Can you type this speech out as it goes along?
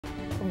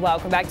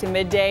Welcome back to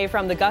Midday.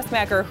 From the Gus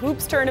Macker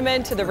Hoops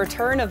Tournament to the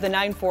return of the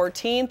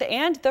 9/14th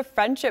and the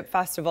Friendship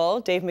Festival,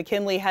 Dave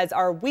McKinley has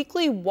our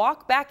weekly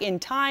walk back in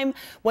time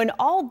when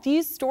all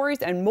these stories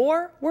and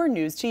more were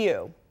news to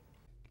you.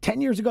 10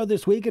 years ago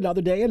this week,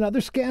 another day, another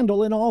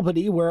scandal in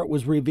Albany, where it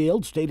was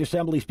revealed State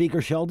Assembly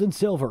Speaker Sheldon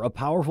Silver, a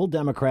powerful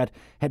Democrat,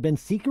 had been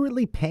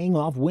secretly paying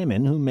off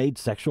women who made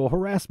sexual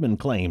harassment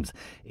claims.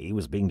 He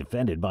was being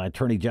defended by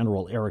Attorney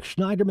General Eric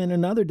Schneiderman,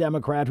 another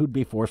Democrat who'd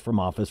be forced from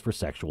office for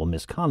sexual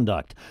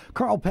misconduct.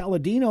 Carl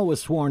Palladino was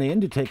sworn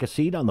in to take a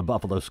seat on the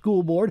Buffalo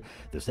School Board.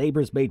 The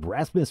Sabres made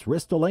Rasmus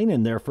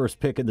Ristolainen their first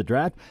pick in the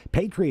draft.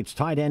 Patriots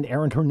tight end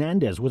Aaron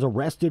Hernandez was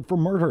arrested for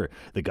murder.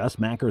 The Gus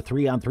Macker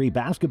 3-on-3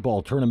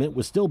 basketball tournament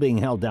was still being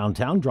held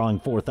downtown, drawing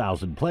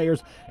 4,000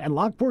 players, and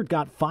Lockport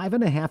got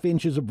 5.5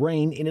 inches of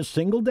rain in a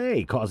single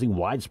day, causing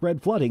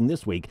widespread flooding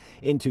this week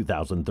in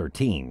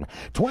 2013.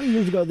 20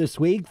 years ago this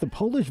week, the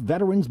Polish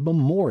Veterans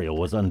Memorial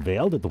was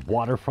unveiled at the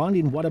waterfront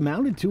in what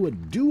amounted to a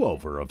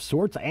do-over of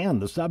sorts,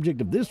 and the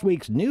subject of this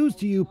week's News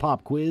to You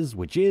pop quiz,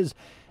 which is,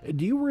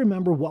 do you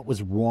remember what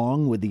was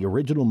wrong with the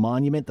original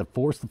monument that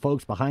forced the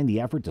folks behind the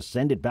effort to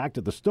send it back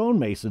to the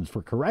stonemasons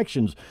for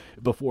corrections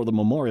before the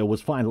memorial was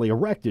finally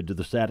erected to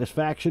the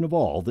satisfaction of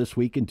all this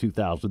week in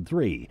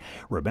 2003?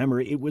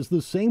 Remember, it was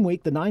the same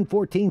week the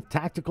 914th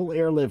Tactical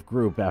Airlift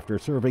Group, after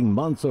serving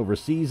months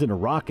overseas in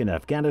Iraq and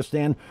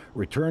Afghanistan,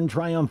 returned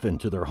triumphant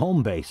to their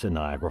home base in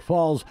Niagara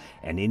Falls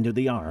and into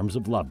the arms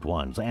of loved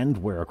ones, and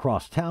where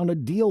across town a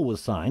deal was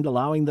signed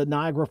allowing the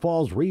Niagara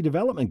Falls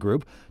Redevelopment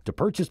Group to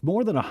purchase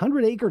more than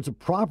 100 acres of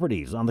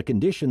properties on the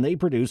condition they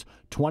produce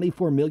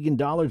 $24 million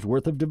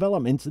worth of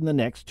developments in the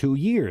next 2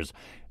 years.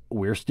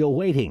 We're still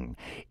waiting.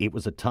 It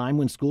was a time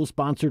when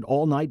school-sponsored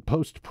all-night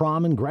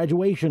post-prom and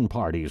graduation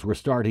parties were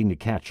starting to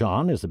catch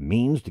on as a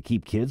means to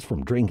keep kids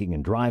from drinking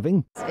and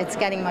driving. It's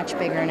getting much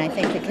bigger, and I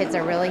think the kids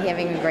are really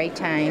having a great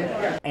time.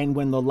 And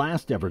when the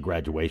last ever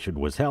graduation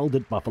was held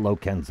at Buffalo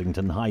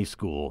Kensington High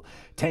School.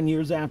 10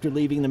 years after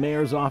leaving the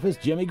mayor's office,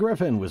 Jimmy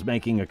Griffin was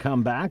making a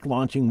comeback,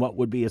 launching what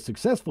would be a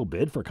successful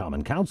bid for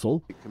Common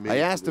Council. I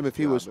asked him if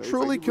he was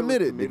truly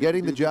committed to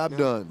getting the job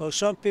done. Well,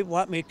 some people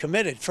want me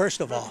committed,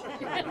 first of all.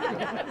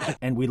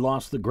 And we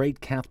lost the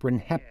great Katharine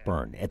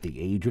Hepburn at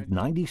the age of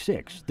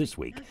 96 this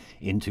week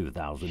in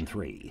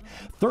 2003.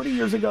 30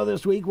 years ago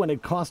this week, when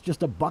it cost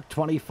just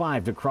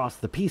 $1.25 to cross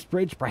the Peace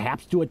Bridge,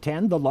 perhaps to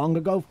attend the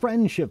long-ago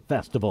Friendship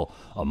Festival,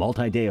 a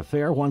multi-day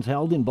affair once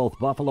held in both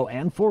Buffalo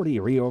and Fort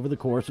Erie over the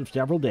course of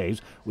several days,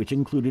 which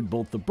included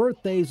both the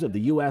birthdays of the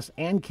U.S.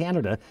 and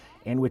Canada,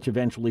 and which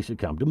eventually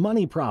succumbed to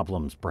money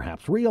problems,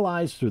 perhaps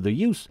realized through the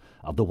use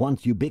of the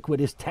once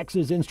ubiquitous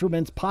Texas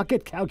Instruments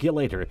pocket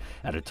calculator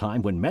at a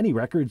time when many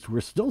records were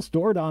still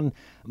stored on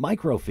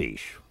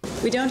microfiche.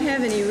 We don't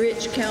have any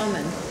rich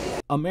cowmen.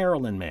 A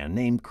Maryland man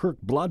named Kirk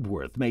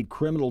Bloodworth made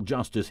criminal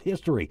justice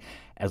history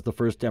as the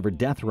first ever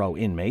death row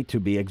inmate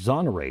to be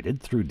exonerated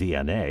through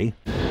DNA.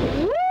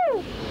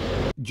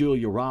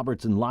 Julia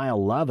Roberts and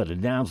Lyle Lovett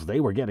announced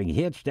they were getting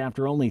hitched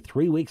after only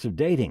 3 weeks of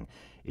dating.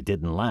 It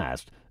didn't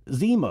last.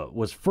 Zima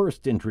was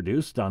first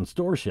introduced on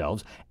store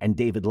shelves, and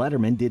David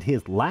Letterman did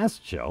his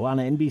last show on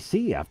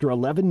NBC after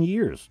 11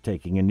 years,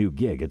 taking a new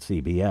gig at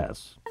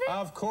CBS.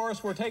 Of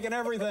course, we're taking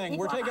everything.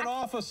 We're taking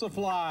office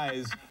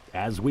supplies.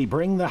 As we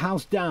bring the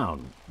house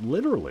down,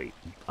 literally,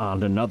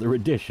 on another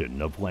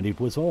edition of When It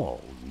Was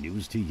All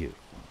News to You.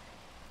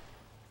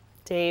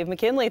 Dave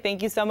McKinley,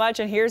 thank you so much.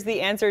 And here's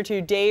the answer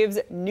to Dave's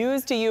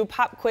News to You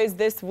pop quiz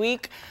this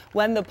week.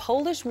 When the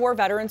Polish War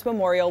Veterans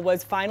Memorial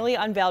was finally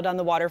unveiled on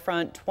the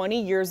waterfront 20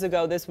 years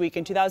ago this week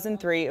in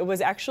 2003, it was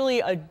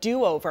actually a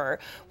do-over.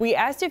 We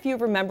asked if you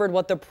remembered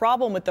what the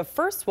problem with the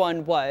first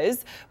one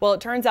was. Well, it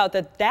turns out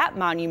that that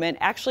monument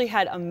actually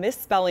had a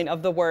misspelling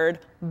of the word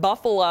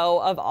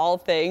buffalo, of all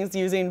things,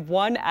 using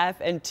one F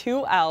and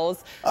two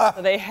L's.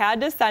 So they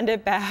had to send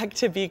it back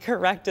to be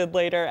corrected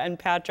later. And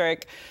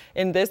Patrick,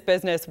 in this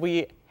business,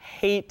 we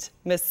hate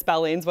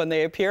misspellings when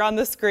they appear on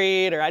the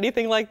screen or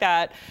anything like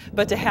that.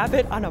 But to have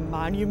it on a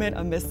monument,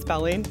 a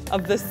misspelling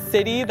of the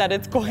city that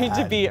it's going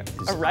to be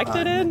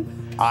erected in?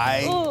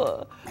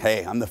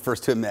 Hey, I'm the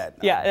first to admit.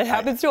 Yeah, it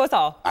happens to us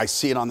all. I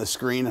see it on the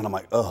screen and I'm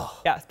like, ugh.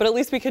 Yes, but at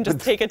least we can just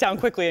take it down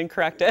quickly and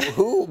correct it.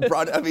 Who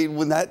brought it? I mean,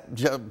 when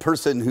that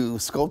person who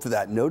sculpted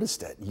that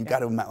noticed it, you got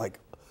to like,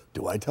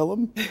 do I tell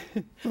him?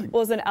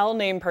 Well, as an L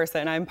name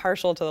person, I'm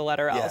partial to the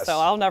letter L, Yes. so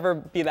I'll never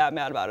be that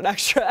mad about an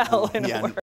extra L in a word.